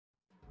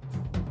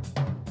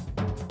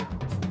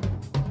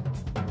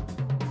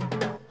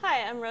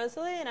Hi, I'm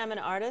Rosalie and I'm an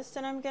artist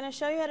and I'm going to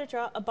show you how to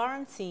draw a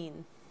barn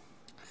scene.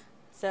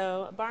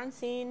 So a barn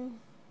scene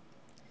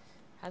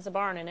has a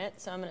barn in it,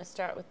 so I'm going to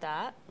start with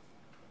that.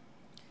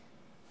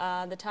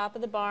 The top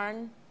of the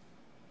barn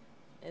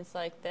is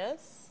like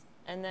this,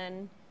 and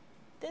then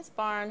this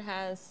barn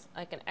has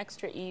like an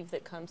extra eave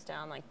that comes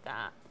down like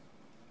that.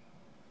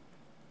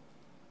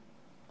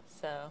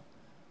 So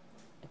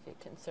if you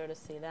can sort of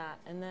see that.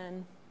 And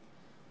then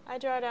I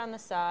draw down the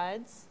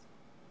sides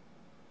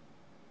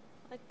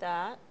like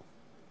that.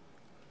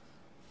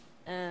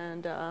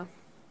 And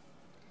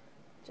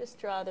just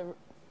draw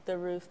the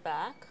roof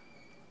back.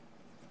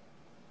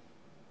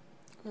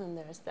 And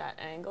there's that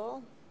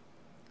angle.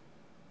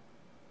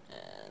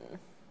 And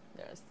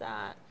there's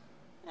that.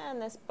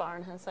 And this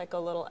barn has like a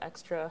little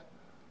extra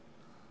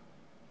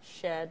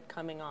shed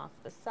coming off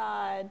the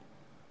side,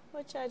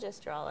 which I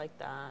just draw like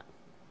that.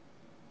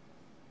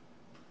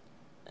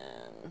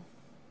 And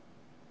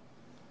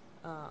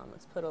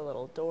let's put a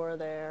little door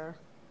there.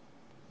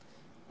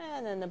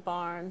 And then the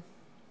barn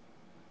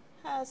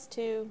has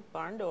two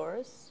barn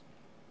doors,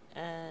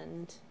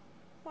 and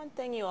one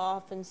thing you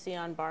often see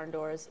on barn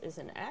doors is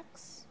an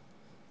X,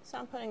 so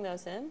I'm putting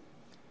those in.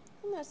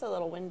 And there's a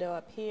little window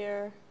up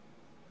here.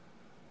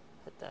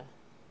 Put the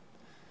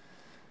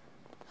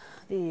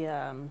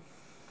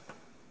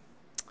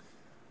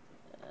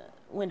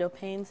window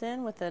panes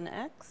in with an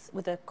X,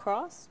 with a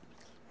cross,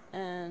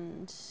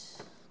 and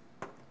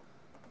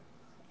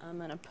I'm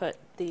going to put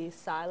the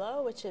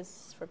silo, which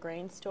is for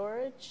grain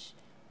storage.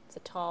 It's a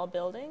tall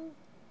building,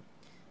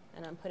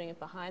 and I'm putting it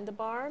behind the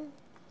barn,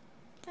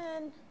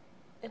 and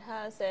it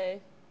has a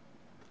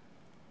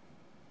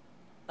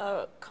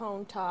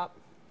cone top,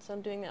 so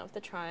I'm doing that with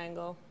the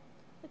triangle.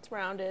 It's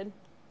rounded,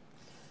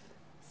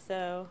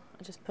 so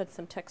I just put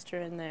some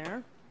texture in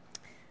there.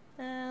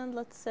 And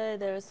let's say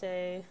there's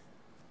a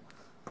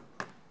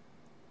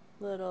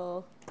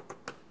little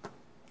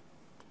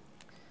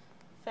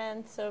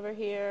fence over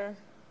here,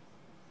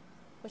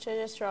 which I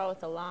just draw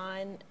with a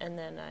line, and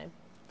then I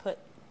put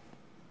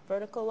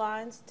vertical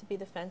lines to be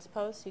the fence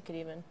posts. You could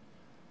even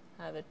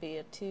have it be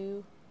a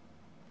two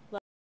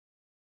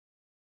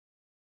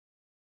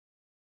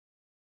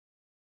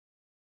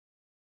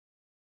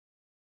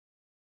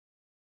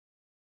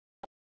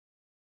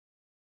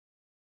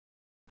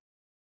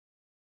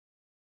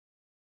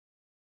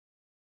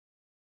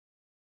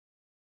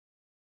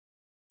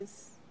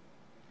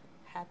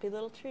happy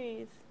little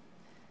trees,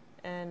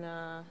 and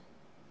I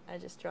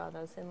just draw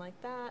those in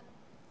like that,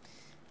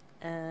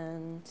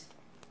 and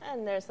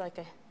there's like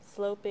a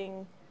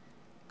sloping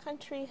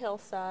country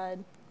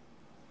hillside,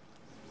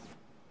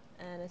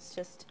 and it's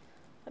just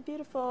a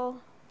beautiful,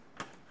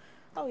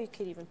 oh, you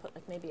could even put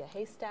like maybe a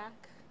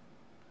haystack,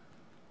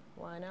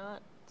 why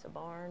not, it's a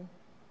barn.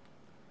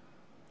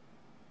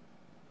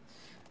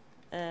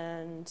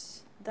 And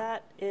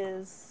that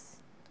is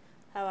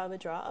how I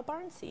would draw a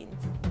barn scene.